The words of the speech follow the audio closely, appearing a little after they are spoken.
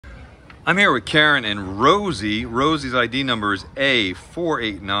I'm here with Karen and Rosie. Rosie's ID number is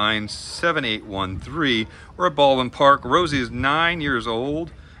A4897813. We're at Baldwin Park. Rosie is 9 years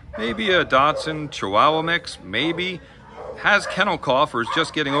old, maybe a Dachshund Chihuahua mix, maybe. Has kennel cough or is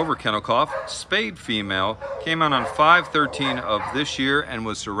just getting over kennel cough. Spayed female, came out on 5/13 of this year and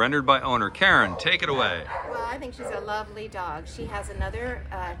was surrendered by owner. Karen, take it away. Well, I think she's a lovely dog. She has another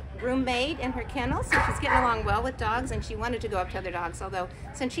roommate in her kennel, so she's getting along well with dogs, and she wanted to go up to other dogs, although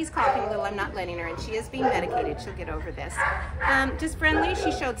since she's coughing a little, I'm not letting her, and she is being medicated. She'll get over this. Just friendly.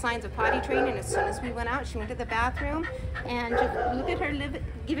 She showed signs of potty training as soon as we went out. She went to the bathroom, and just look at her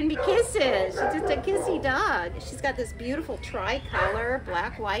giving me kisses. She's just a kissy dog. She's got this beautiful tricolor,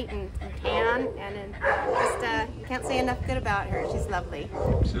 black, white, and tan, and just you can't say enough good about her. She's lovely.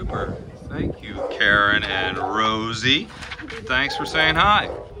 Super. Thank you, Karen and Rosie. Thanks for saying hi.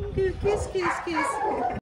 Kiss, kiss, kiss.